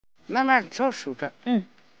慢慢少收着。你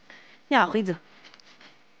看回走。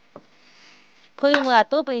朋友们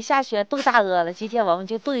都被下雪冻大饿了，今天我们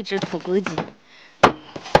就炖一只土公鸡。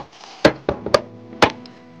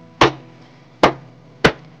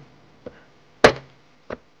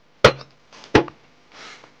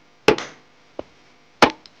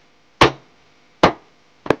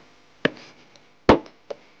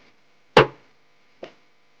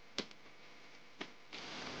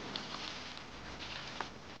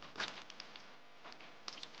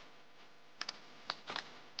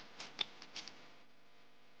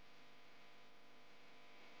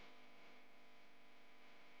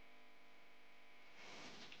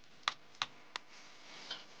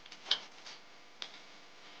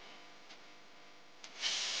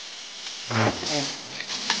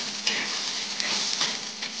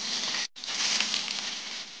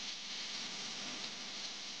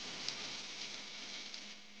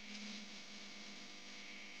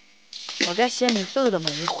我这嫌你瘦的嘛，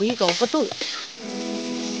你回高不动。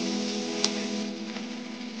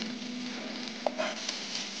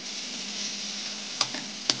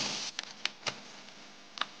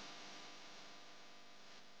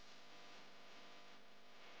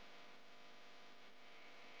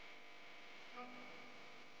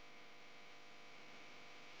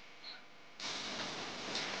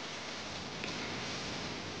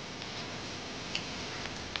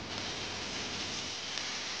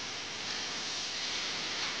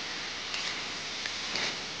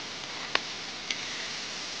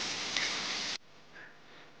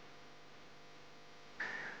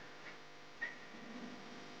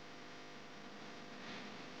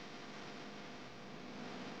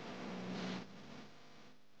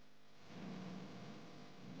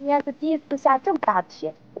今年是第一次下这么大的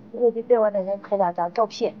雪，我就给我的人拍2张照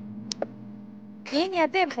片。明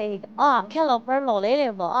年再拍一个啊！看老伴老来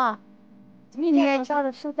了不啊？明年上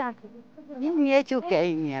的暑假，明年就该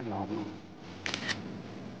1年了。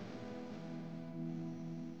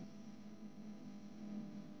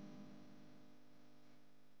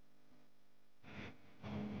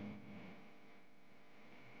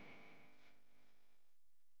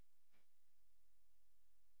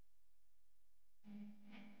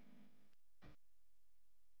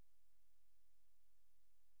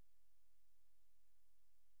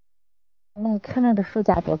看着的树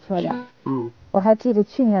架多漂亮。我还记得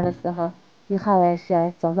去年的时候，一下来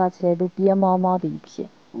是早上起来都白茫茫的一片。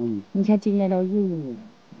你看今年都阴，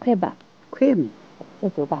快吧？快嘛。再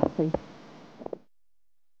走吧，可以。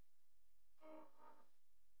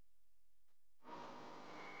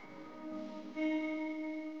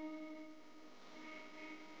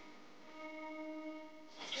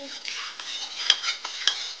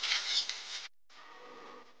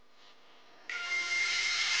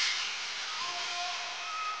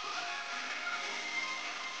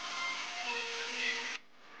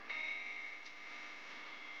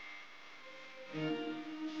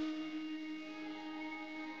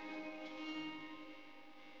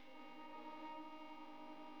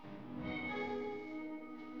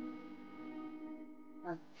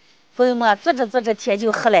朋友们，做着天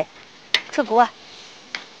就黑了，出锅，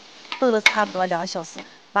炖了差不多2个小时。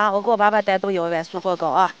我给我爸爸单独要一碗素火糕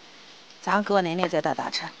啊，咱给我奶奶再打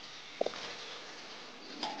车。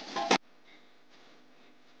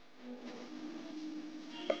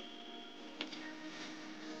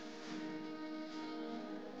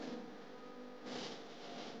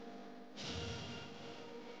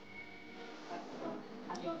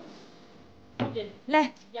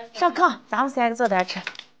来上炕，咱们3个坐点吃。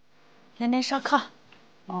奶奶上炕。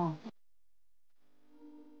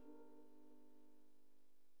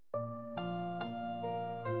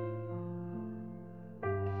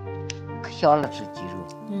可香了，这鸡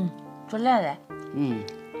肉。煮烂了。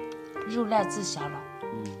肉烂最香了。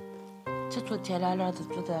吃出天亮亮的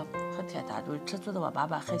煮的和天大肉，吃出的我爸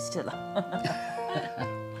爸还细了。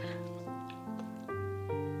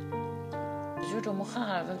就这么狠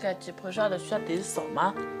狠看鸡婆上的血得扫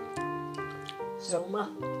吗？扫吗？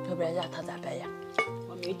要不然让他咋办呀？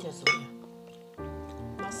我每天扫呀。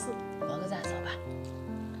没事。我给咱扫吧。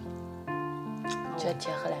这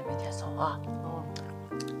天黑了，明天扫啊。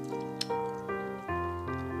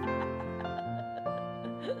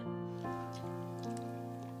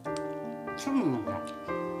吃么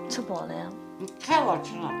个？吃饱了呀？你太好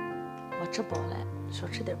吃了。我吃饱了，少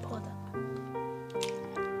吃点泡的。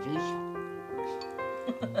真香。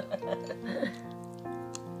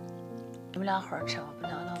你们俩好好吃，我不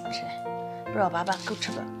能不吃，不让爸爸够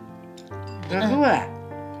吃吧？够了。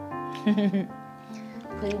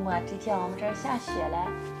朋友们，这天我们这儿下雪了，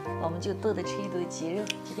我们就炖的吃一顿鸡肉。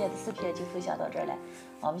今天的视频就分享到这儿了，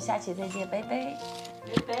我们下期再见，拜拜。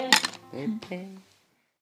拜拜。拜拜。